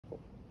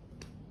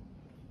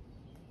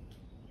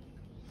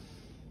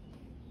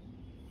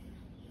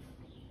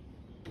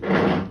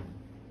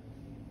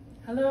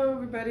Hello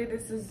everybody,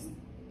 this is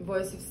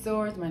Voice of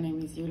Swords. My name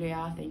is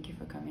Julia. Thank you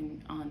for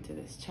coming on to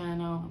this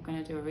channel. I'm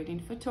gonna do a reading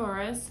for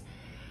Taurus.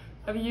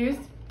 I've used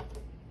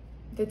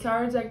the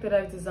tarot deck that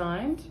I've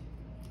designed.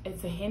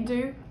 It's a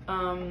Hindu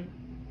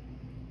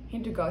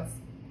gods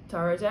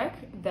tarot deck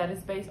that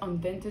is based on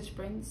vintage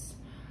prints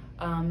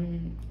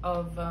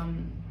of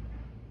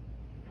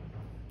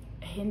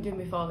Hindu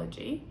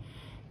mythology.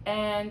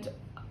 And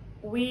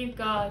we've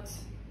got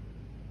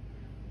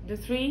the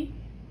Three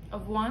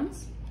of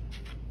Wands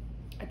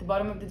at the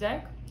bottom of the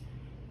deck,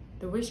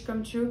 the Wish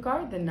Come True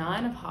card, the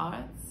Nine of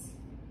Hearts.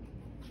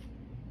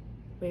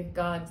 We've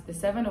got the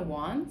Seven of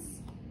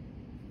Wands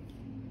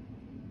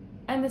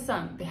and the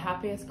Sun, the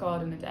happiest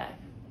card in the deck.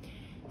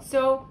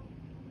 So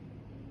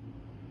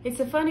it's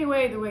a funny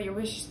way, the way your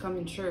wish is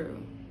coming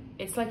true.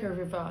 It's like a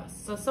reverse.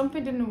 So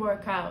something didn't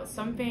work out,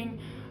 something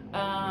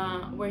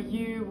where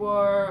you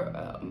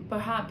were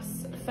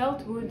perhaps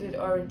felt wounded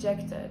or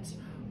rejected,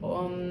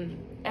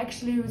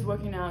 actually was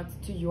working out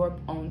to your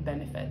own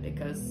benefit,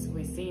 because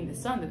we see in the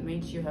Sun that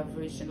means you have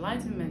reached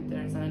enlightenment.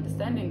 There's an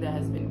understanding, there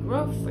has been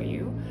growth for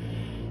you.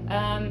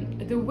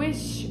 The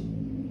wish,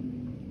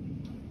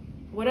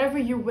 whatever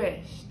you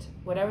wished,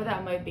 whatever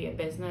that might be, a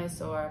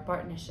business or a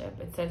partnership,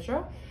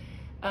 etc.,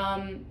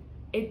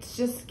 it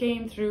just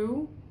came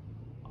through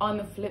on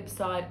the flip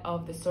side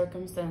of the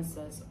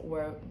circumstances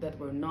that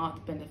were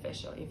not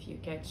beneficial, if you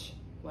catch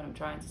what I'm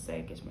trying to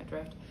say, catch my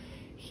drift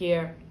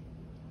here.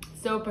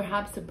 So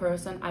perhaps the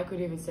person, I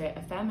could even say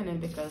a feminine,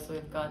 because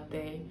we've got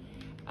the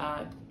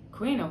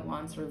Queen of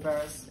Wands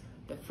reverse,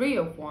 the Three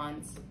of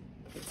Wands,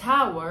 the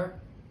Tower,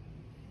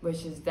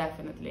 which is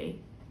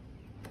definitely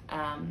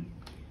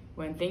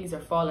when things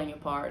are falling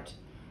apart,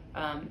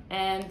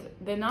 and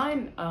the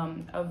Nine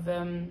of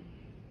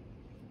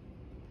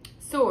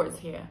Swords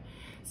here.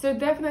 So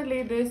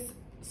definitely this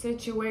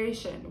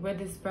situation with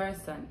this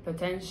person,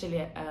 potentially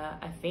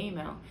a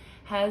female,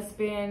 has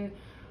been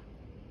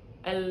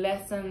a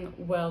lesson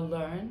well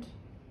learned.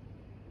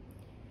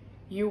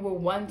 You were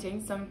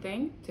wanting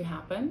something to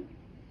happen.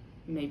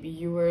 Maybe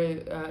you were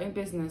in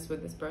business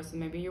with this person.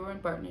 Maybe you were in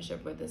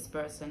partnership with this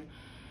person.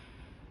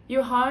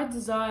 Your heart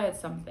desired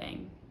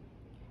something,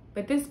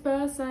 but this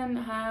person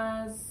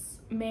has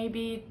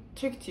maybe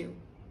tricked you,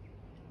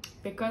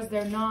 because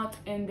they're not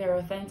in their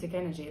authentic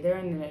energy. They're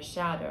in their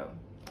shadow.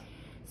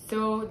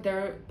 So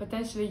they're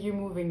potentially, you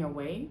moving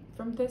away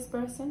from this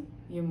person.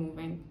 You're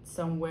moving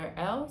somewhere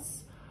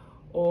else.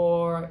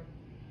 Or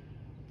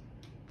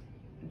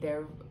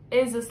there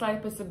is a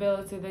slight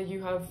possibility that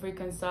you have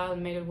reconciled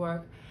and made it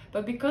work.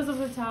 But because of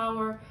the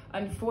Tower,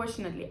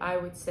 unfortunately, I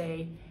would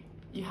say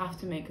you have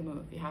to make a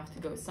move. You have to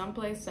go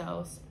someplace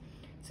else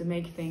to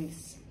make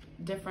things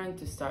different,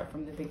 to start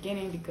from the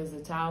beginning, because the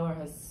Tower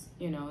has,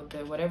 you know,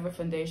 the whatever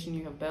foundation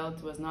you have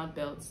built was not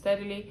built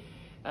steadily,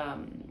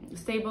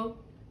 stable.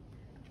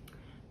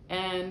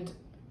 And,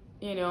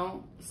 you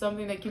know,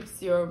 something that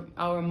keeps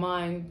our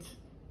mind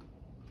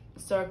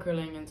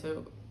circling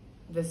into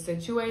this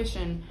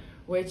situation,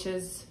 which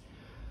is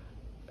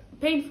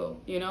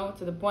painful, you know,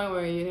 to the point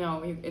where, you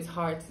know, it's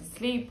hard to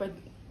sleep, but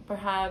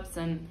perhaps,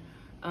 and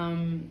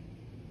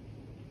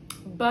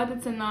but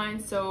it's a 9,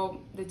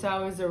 so the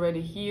Tower is already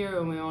here,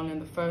 and we're only in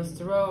the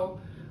first row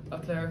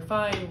of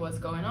clarifying what's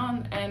going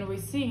on, and we're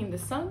seeing the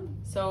Sun.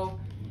 So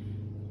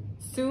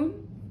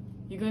soon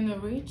you're going to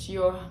reach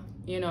your,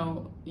 you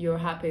know, your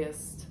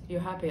happiest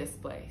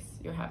place.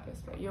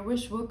 Your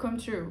wish will come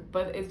true,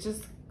 but it's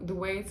just the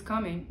way it's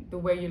coming, the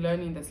way you're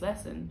learning this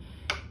lesson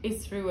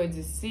is through a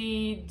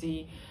deceit,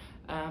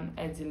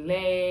 a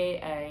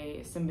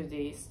delay,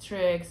 somebody's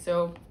trick.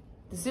 So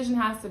decision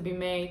has to be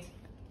made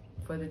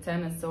for the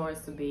Ten of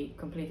Swords to be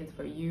completed,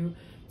 for you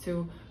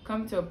to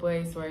come to a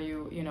place where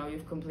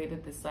you've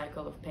completed this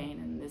cycle of pain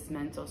and this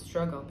mental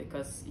struggle,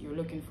 because you're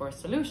looking for a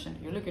solution.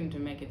 You're looking to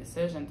make a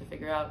decision to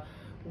figure out,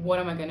 what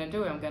am I going to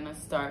do? I'm going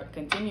to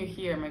continue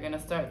here. Am I going to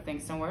start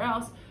things somewhere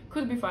else?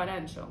 Could be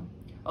financial.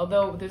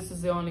 Although this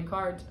is the only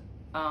card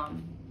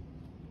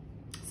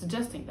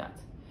suggesting that.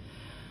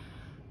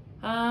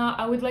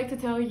 I would like to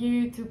tell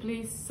you to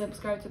please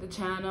subscribe to the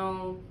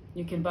channel.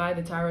 You can buy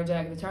the tarot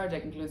deck. The tarot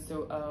deck includes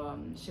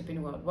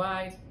shipping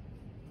worldwide.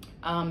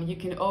 You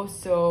can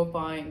also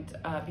find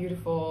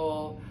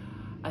beautiful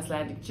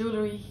Icelandic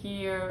jewelry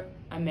here.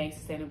 I make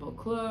sustainable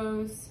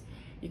clothes.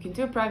 You can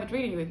do a private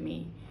reading with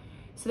me.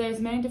 So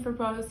there's many different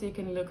products you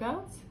can look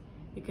at.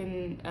 You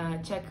can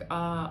check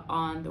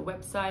on the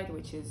website,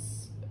 which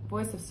is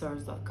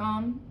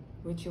voiceofswords.com,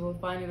 which you will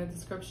find in the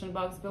description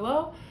box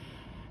below.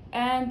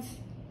 And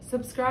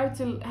subscribe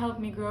to help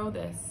me grow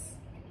this.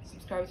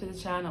 Subscribe to the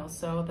channel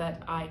so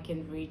that I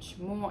can reach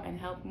more and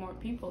help more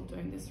people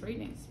doing these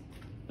readings.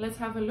 Let's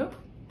have a look.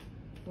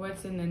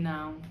 What's in the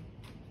now?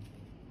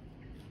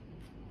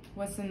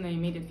 What's in the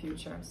immediate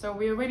future? So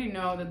we already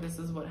know that this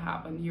is what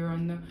happened.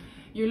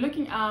 You're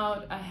looking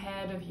out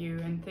ahead of you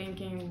and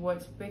thinking,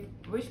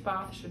 which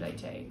path should I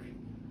take?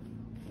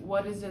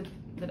 What is it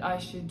that I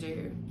should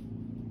do?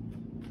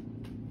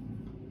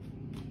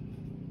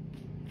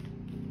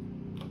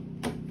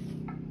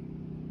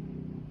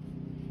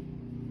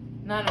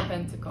 Nine of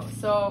Pentacles.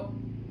 So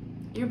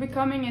you're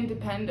becoming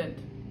independent.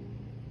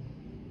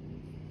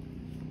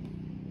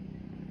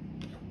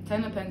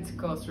 Ten of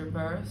Pentacles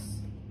reverse.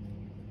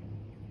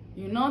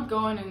 You're not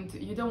going into,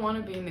 you don't want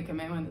to be in the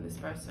commitment with this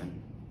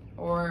person.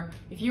 Or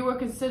if you were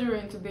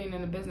considering to being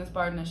in a business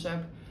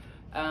partnership,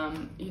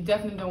 you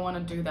definitely don't want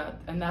to do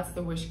that. And that's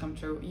the wish come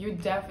true. You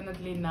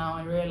definitely now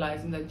are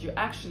realizing that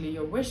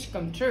your wish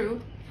come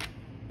true,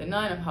 the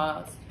Nine of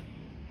Hearts,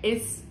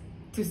 is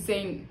to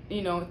say,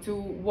 you know, to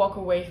walk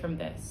away from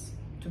this,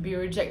 to be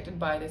rejected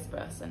by this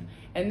person.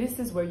 And this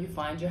is where you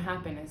find your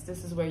happiness.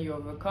 This is where you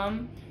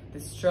overcome the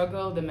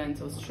struggle, the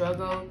mental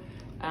struggle.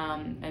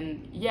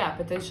 And yeah,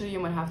 potentially you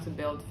might have to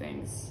build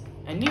things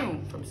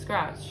anew from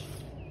scratch.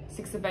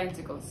 Six of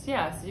Pentacles.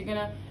 Yeah, so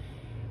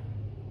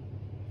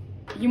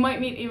you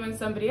might meet even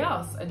somebody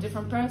else, a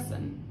different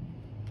person,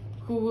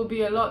 who will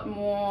be a lot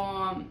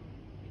more,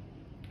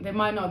 they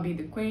might not be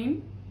the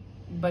queen,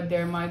 but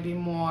there might be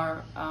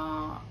more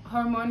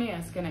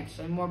harmonious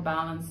connection, more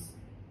balanced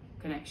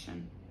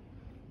connection.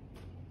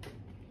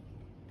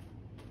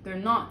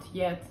 They're not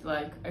yet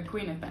like a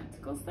Queen of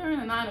Pentacles. They're in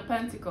a Nine of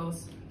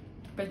Pentacles.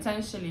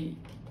 Potentially,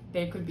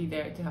 they could be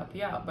there to help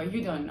you out, but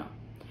you don't know.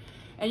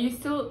 And you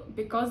still,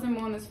 because the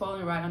moon is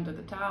falling right under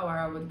the tower,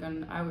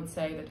 I would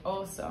say that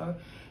also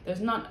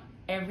there's not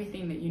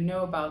everything that you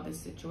know about this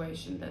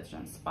situation that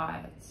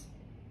transpires.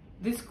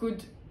 This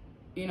could,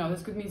 you know,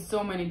 this could mean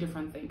so many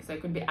different things. There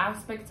could be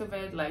aspects of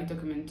it, like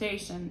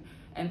documentation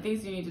and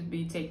things you need to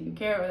be taken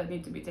care of, that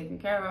need to be taken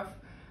care of,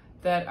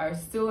 that are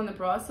still in the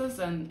process,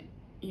 and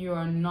you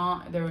are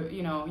not there.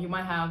 You know, you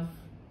might have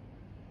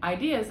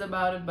ideas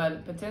about it,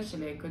 but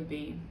potentially it could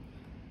be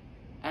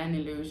an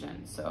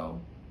illusion. So,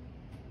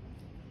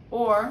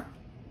 or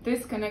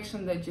this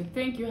connection that you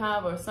think you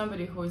have, or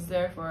somebody who is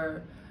there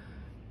for,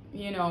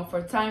 you know,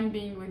 for time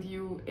being with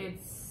you,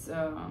 it's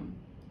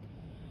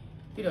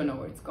you don't know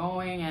where it's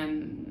going,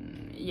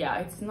 and yeah,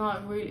 it's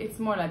not really, it's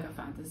more like a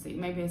fantasy.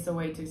 Maybe it's a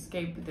way to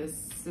escape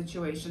this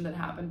situation that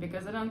happened,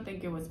 because I don't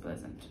think it was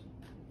pleasant.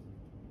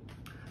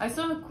 I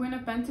saw the Queen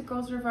of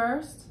Pentacles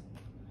reversed.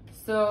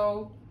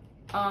 So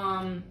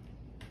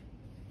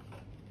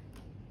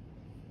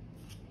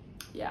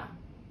yeah,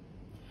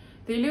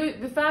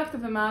 the fact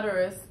of the matter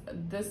is,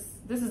 this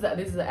is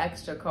the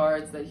extra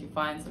cards that you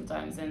find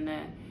sometimes in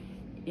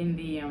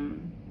the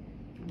I'm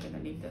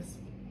gonna leave this,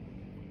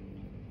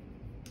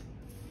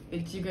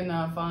 that you're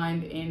gonna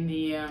find in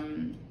the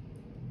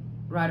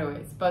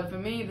Rider-Waite. But for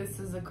me, this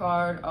is a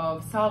card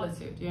of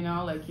solitude, you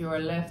know, like you are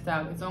left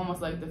out. It's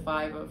almost like the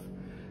Five of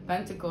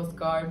Pentacles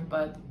card,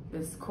 but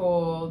it's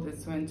cold,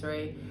 it's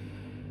wintry.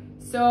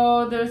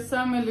 So there's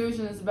some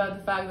illusions about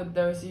the fact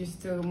that you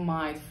still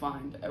might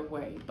find a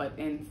way. But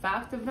in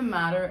fact of the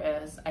matter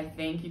is, I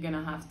think you're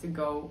gonna have to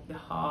go the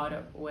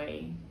harder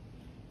way.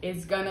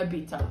 It's gonna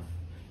be tough.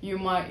 You're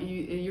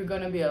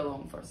gonna be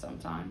alone for some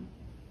time.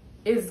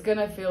 It's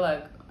gonna feel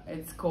like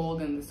it's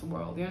cold in this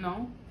world, you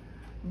know?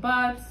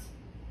 But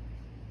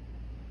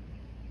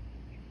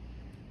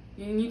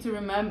you need to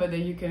remember that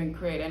you can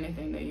create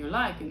anything that you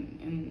like,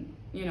 in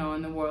you know,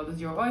 in the world is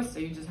your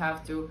oyster. You just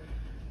have to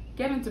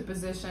get into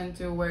position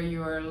to where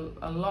you're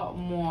a lot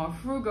more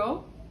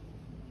frugal,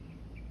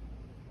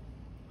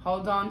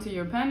 hold on to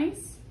your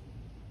pennies,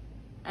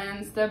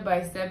 and step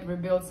by step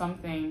rebuild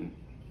something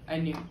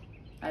anew,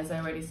 as I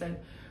already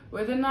said.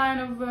 With the Nine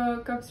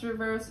of Cups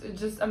reverse,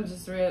 I'm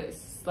just really,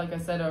 like I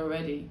said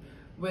already,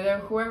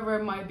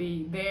 whoever might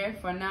be there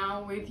for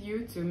now with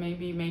you to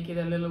maybe make it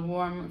a little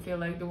warm, feel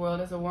like the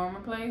world is a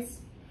warmer place,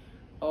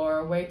 or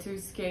a way to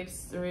escape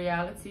the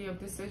reality of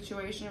this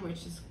situation,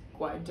 which is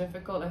quite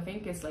difficult. I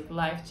think it's like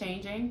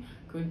life-changing.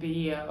 Could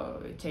be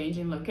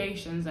changing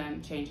locations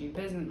and changing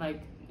business.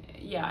 Like,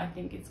 yeah, I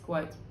think it's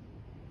quite...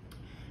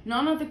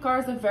 None of the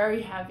cards are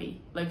very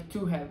heavy, like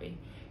too heavy.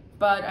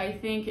 But I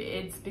think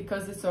it's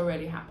because it's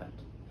already happened.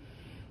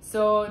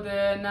 So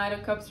the Knight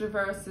of Cups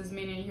reverse is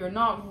meaning you're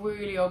not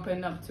really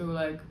open up to,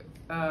 like,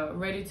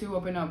 ready to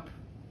open up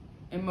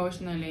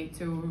emotionally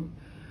to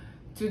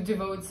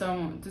devote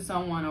to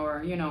someone,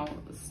 or, you know,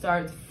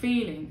 start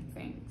feeling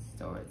things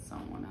towards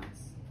someone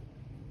else.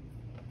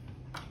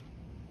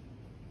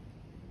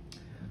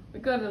 We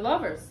got the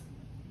Lovers.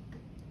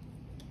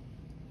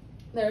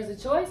 There's a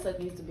choice that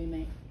needs to be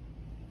made.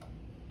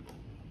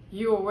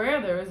 You're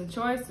aware there is a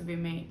choice to be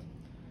made.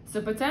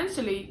 So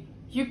potentially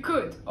you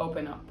could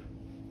open up.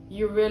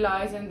 You're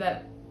realizing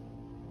that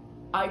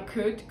I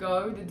could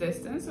go the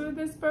distance with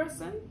this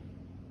person.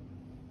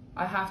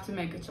 I have to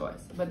make a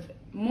choice. But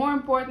more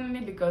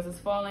importantly, because it's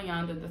falling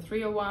under the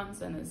Three of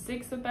Wands and the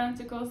Six of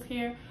Pentacles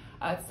here,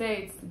 I'd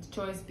say it's the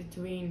choice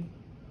between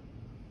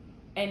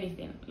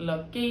anything.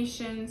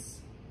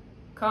 Locations,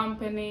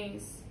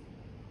 companies,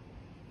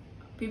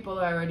 people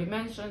I already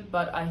mentioned,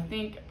 but I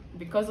think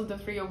because of the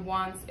Three of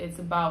Wands, it's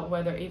about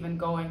whether even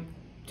going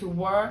to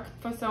work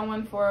for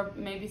someone for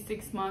maybe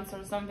 6 months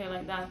or something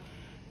like that.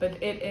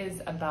 But it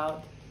is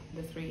about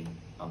the Three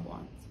of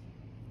Wands.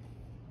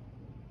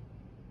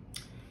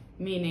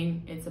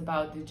 Meaning it's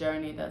about the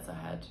journey that's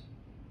ahead.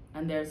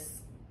 And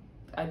there's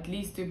at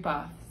least two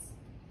paths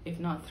if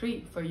not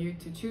 3 for you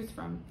to choose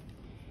from.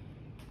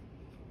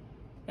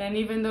 And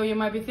even though you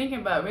might be thinking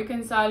about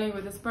reconciling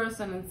with this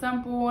person at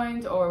some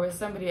point or with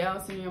somebody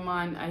else in your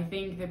mind, I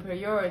think the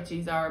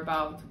priorities are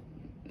about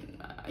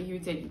you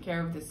taking care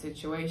of the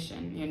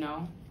situation, you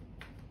know.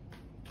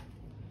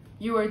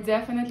 You are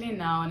definitely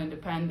now an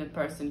independent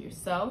person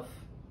yourself.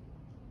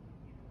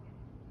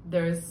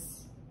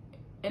 There's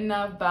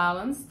enough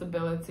balance,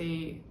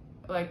 stability,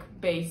 like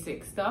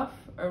basic stuff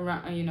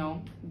around, you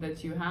know,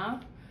 that you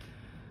have.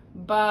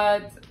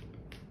 But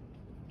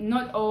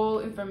not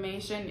all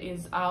information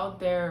is out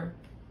there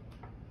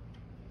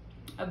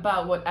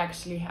about what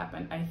actually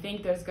happened. I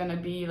think there's gonna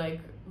be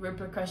like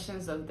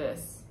repercussions of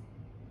this,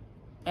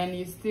 and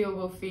you still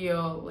will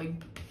feel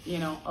like, you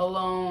know,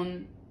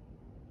 alone.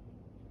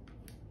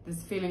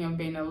 This feeling of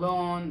being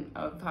alone,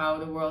 of how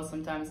the world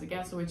sometimes is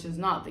against, which is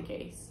not the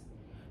case.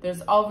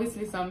 There's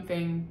obviously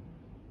something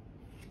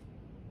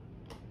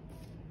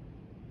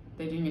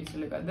that you need to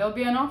look at. There'll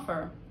be an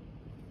offer.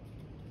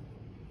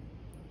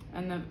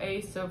 And the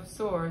Ace of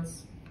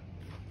Swords.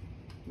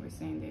 We're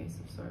saying the Ace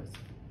of Swords.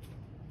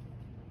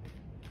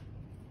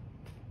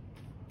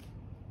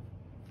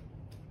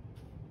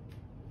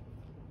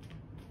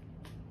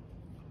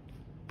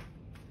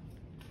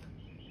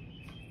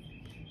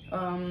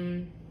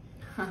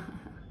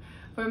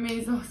 For me,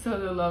 it's also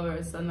the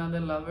Lovers, another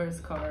Lovers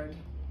card,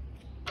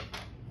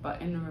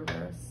 but in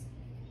reverse.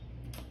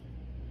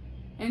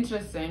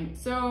 Interesting.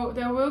 So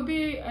there will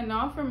be an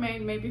offer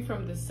made, maybe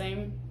from the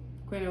same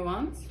Queen of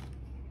Wands.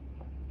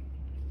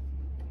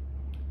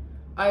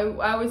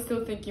 I would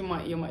still think you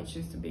might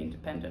choose to be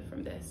independent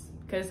from this,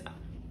 because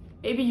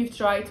maybe you've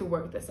tried to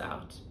work this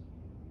out,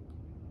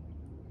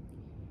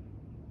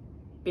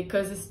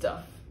 because it's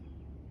tough.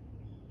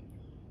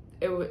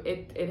 It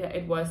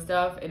was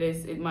tough.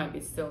 It might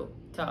be still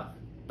tough,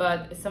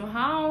 but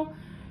somehow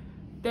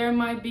there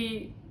might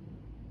be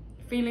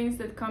feelings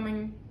that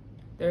coming.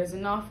 There's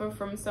an offer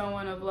from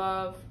someone of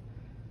love,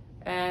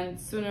 and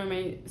sooner or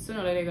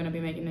later you're going to be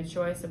making a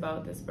choice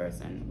about this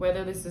person,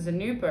 whether this is a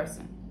new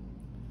person.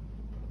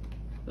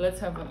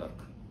 Let's have a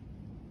look.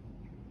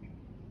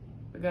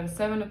 We got a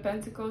 7 of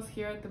Pentacles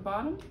here at the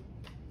bottom.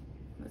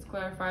 Let's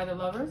clarify the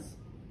Lovers.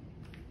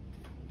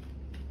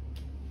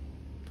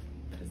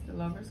 What is the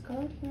Lovers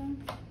card here?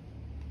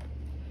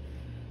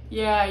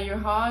 Yeah, your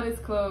heart is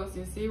closed.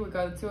 You see, we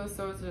got a 2 of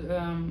Swords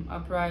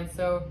upright.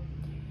 So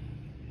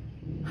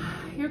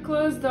you're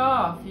closed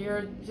off.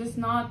 You're just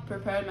not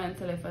prepared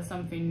mentally for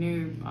something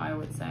new, I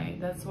would say.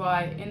 That's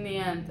why in the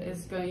end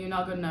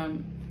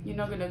you're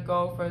not gonna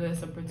go for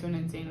this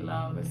opportunity in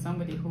love with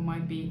somebody who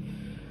might be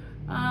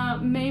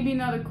maybe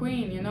not a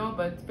queen, you know,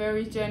 but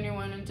very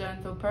genuine and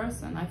gentle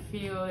person. I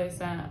feel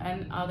there's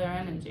an other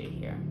energy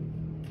here.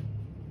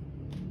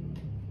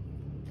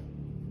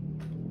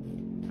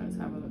 Let's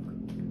have a look.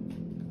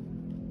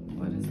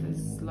 What is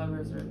this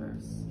Lovers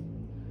reverse?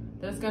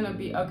 There's gonna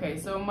be, okay,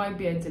 so it might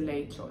be a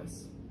delayed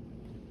choice.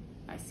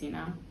 I see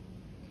now.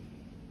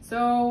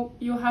 So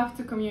you have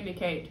to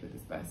communicate with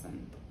this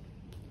person.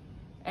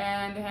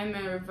 And the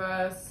Hangman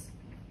reverse,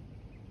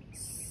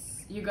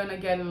 you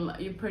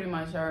pretty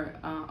much are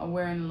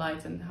aware and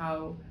enlightened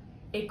how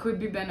it could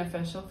be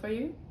beneficial for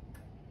you,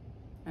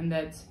 and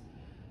that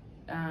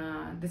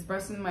this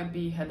person might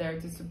be there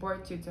to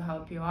support you, to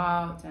help you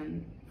out,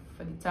 and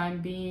for the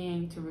time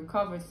being, to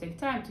recover, to take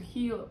time to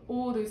heal,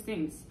 all those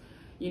things.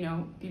 You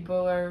know,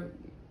 people are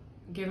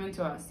given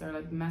to us, they're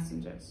like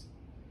messengers.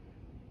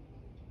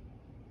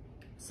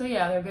 So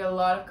yeah, there'll be a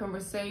lot of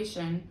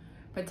conversation,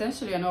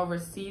 potentially an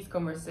overseas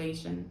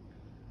conversation,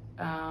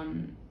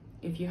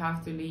 if you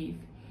have to leave.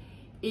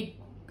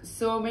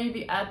 So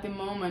maybe at the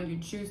moment you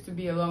choose to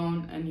be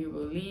alone and you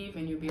will leave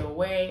and you'll be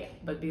away,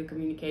 but be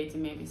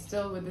communicating maybe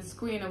still with this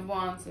Queen of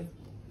Wands, if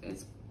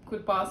it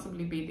could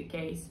possibly be the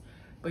case,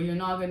 but you're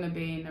not going to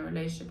be in a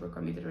relationship or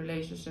committed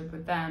relationship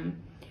with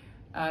them.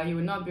 You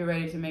will not be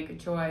ready to make a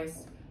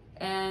choice,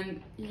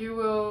 and it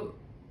will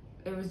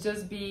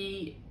just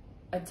be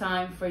a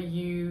time for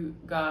you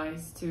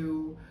guys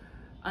to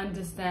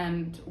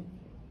understand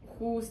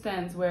who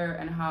stands where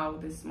and how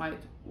this might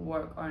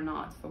work or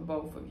not for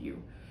both of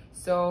you.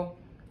 So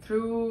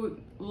through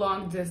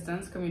long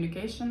distance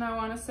communication, I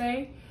want to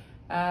say,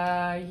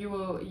 I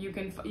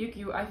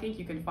think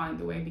you can find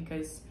the way,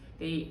 because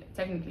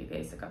technically the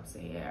Ace of Cups are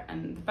here,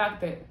 and the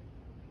fact that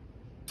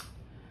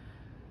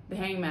the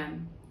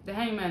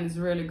Hangman is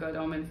a really good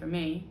omen for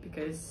me,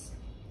 because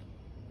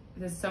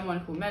there's someone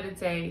who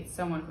meditates,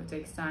 someone who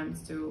takes time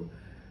to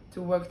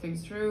work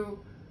things through.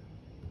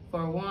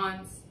 For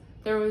once,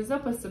 there is a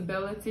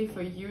possibility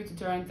for you to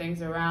turn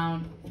things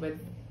around with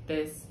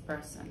this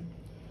person.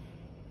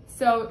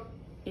 So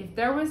if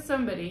there was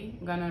somebody,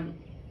 I'm gonna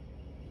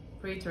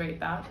reiterate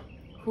that,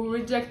 who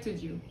rejected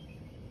you.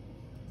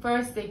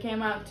 First, they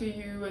came out to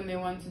you and they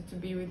wanted to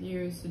be with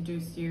you,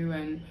 seduce you,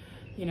 and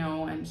you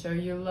know, and show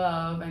you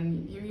love,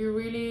 and you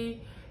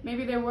really,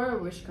 maybe they were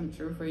a wish come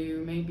true for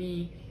you.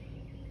 Maybe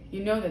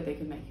you know that they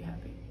could make you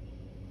happy,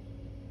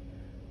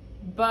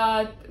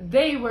 but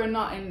they were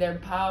not in their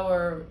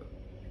power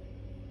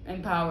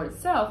in power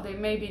itself. They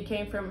maybe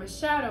came from a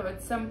shadow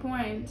at some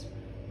point,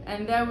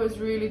 and that was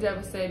really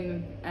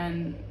devastating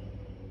and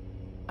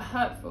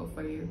hurtful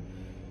for you.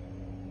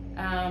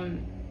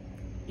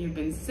 You've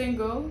been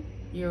single,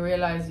 you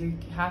realize you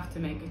have to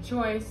make a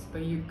choice,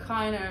 but you're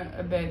kind of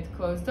a bit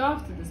closed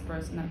off to this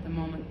person at the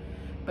moment.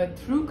 But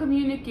through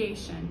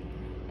communication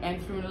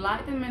and through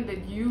enlightenment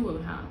that you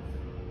will have,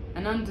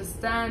 an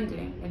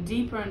understanding, a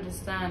deeper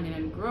understanding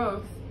and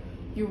growth,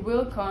 you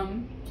will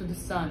come to the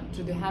sun,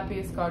 to the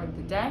happiest card of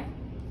the deck.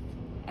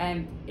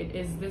 And it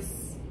is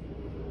this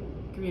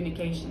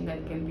communication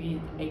that can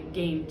be a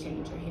game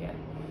changer here.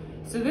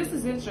 So this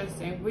is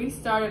interesting. We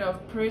started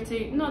off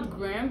pretty, not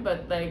grim,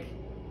 but like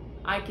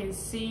I can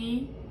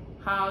see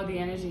how the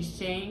energies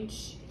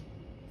change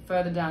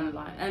further down the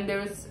line. And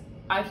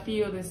I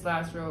feel this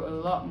last row a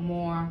lot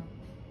more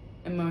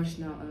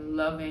emotional and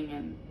loving,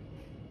 and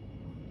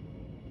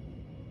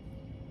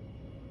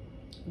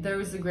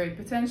there is a great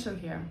potential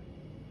here,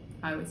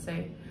 I would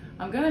say.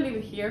 I'm gonna leave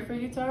it here for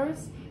you,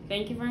 Taurus.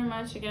 Thank you very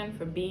much again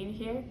for being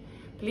here.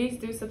 Please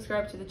do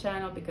subscribe to the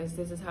channel, because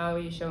this is how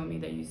you show me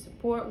that you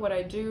support what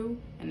I do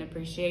and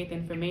appreciate the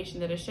information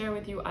that I share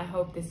with you. I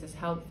hope this is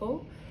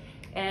helpful.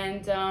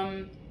 And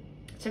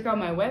check out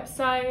my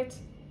website,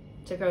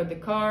 check out the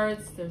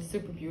cards, they're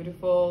super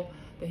beautiful.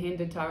 The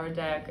Hindu Tarot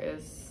deck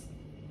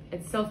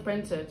it's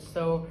self-printed,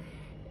 so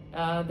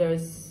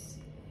there's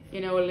a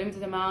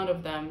limited amount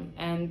of them,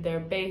 and they're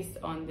based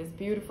on this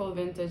beautiful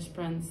vintage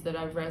prints that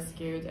I've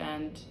rescued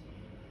and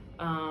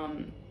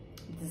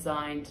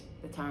designed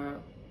the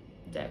tarot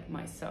deck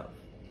myself.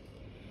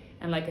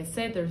 And like I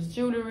said, there's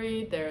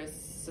jewelry, there's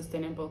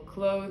sustainable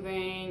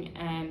clothing,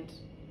 and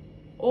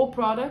all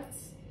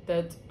products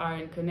that are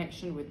in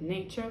connection with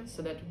nature,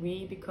 so that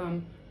we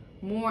become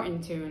more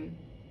in tune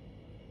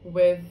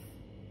with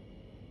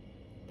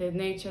the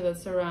nature that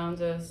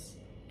surrounds us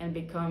and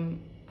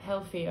become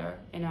healthier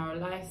in our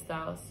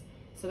lifestyles,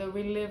 so that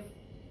we live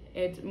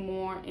it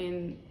more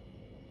in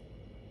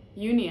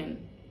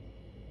union,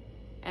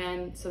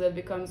 and so that it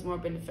becomes more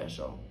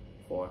beneficial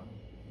for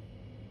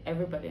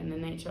everybody in the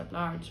nature at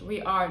large.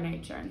 We are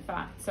nature, in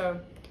fact. So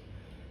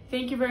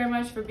thank you very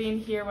much for being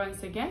here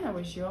once again. I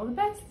wish you all the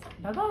best.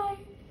 Bye bye.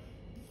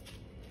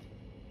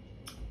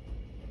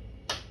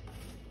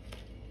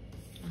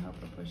 I hope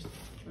I pushed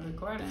the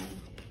recording.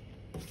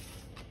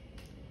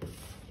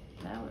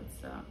 That would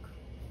suck.